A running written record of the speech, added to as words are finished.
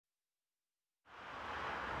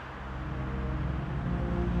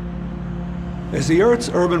As the Earth's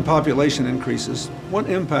urban population increases, what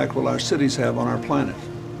impact will our cities have on our planet,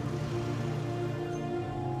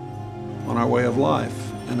 on our way of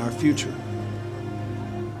life, and our future?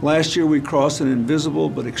 Last year, we crossed an invisible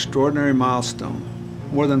but extraordinary milestone.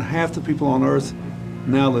 More than half the people on Earth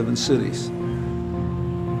now live in cities.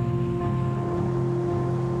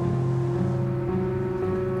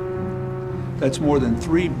 That's more than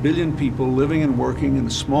 3 billion people living and working in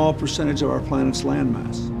a small percentage of our planet's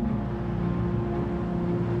landmass.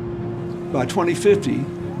 By 2050,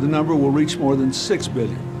 the number will reach more than 6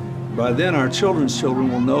 billion. By then, our children's children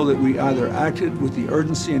will know that we either acted with the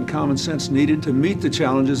urgency and common sense needed to meet the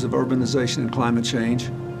challenges of urbanization and climate change,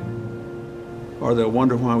 or they'll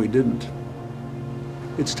wonder why we didn't.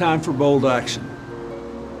 It's time for bold action.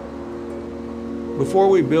 Before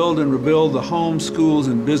we build and rebuild the homes, schools,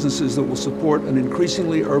 and businesses that will support an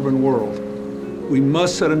increasingly urban world, we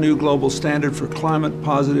must set a new global standard for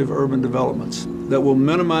climate-positive urban developments that will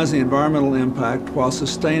minimize the environmental impact while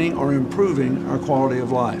sustaining or improving our quality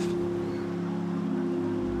of life.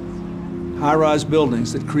 High-rise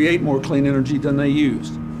buildings that create more clean energy than they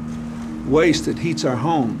use. Waste that heats our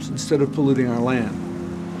homes instead of polluting our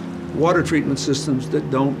land. Water treatment systems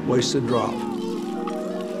that don't waste a drop.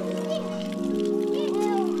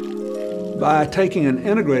 By taking an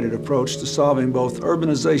integrated approach to solving both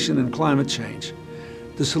urbanization and climate change,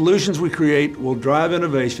 the solutions we create will drive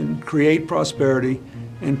innovation, create prosperity,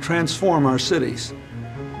 and transform our cities.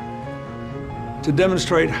 To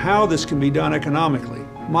demonstrate how this can be done economically,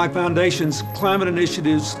 my foundation's Climate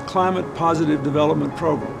Initiatives Climate Positive Development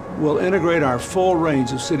Program will integrate our full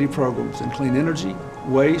range of city programs in clean energy,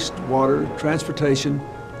 waste, water, transportation,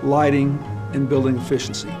 lighting, and building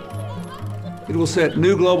efficiency. It will set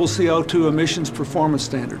new global CO2 emissions performance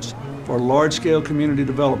standards for large-scale community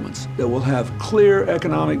developments that will have clear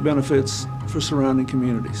economic benefits for surrounding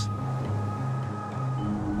communities.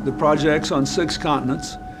 The projects on 6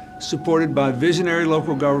 continents, supported by visionary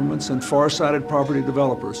local governments and far-sighted property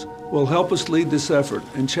developers, will help us lead this effort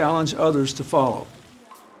and challenge others to follow.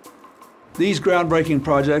 These groundbreaking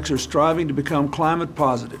projects are striving to become climate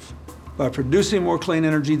positive by producing more clean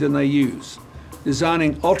energy than they use,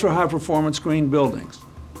 designing ultra-high performance green buildings,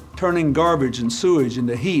 turning garbage and sewage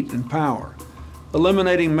into heat and power,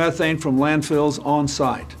 eliminating methane from landfills on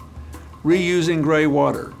site, reusing gray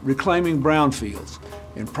water, reclaiming brownfields,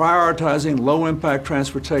 and prioritizing low-impact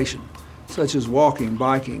transportation, such as walking,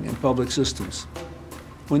 biking, and public systems.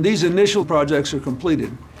 When these initial projects are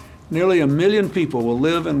completed, nearly 1 million people will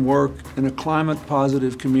live and work in a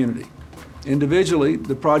climate-positive community. Individually,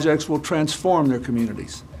 the projects will transform their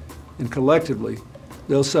communities, and collectively,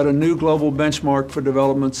 they'll set a new global benchmark for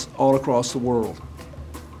developments all across the world.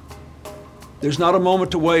 There's not a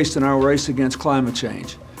moment to waste in our race against climate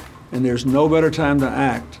change, and there's no better time to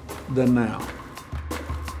act than now.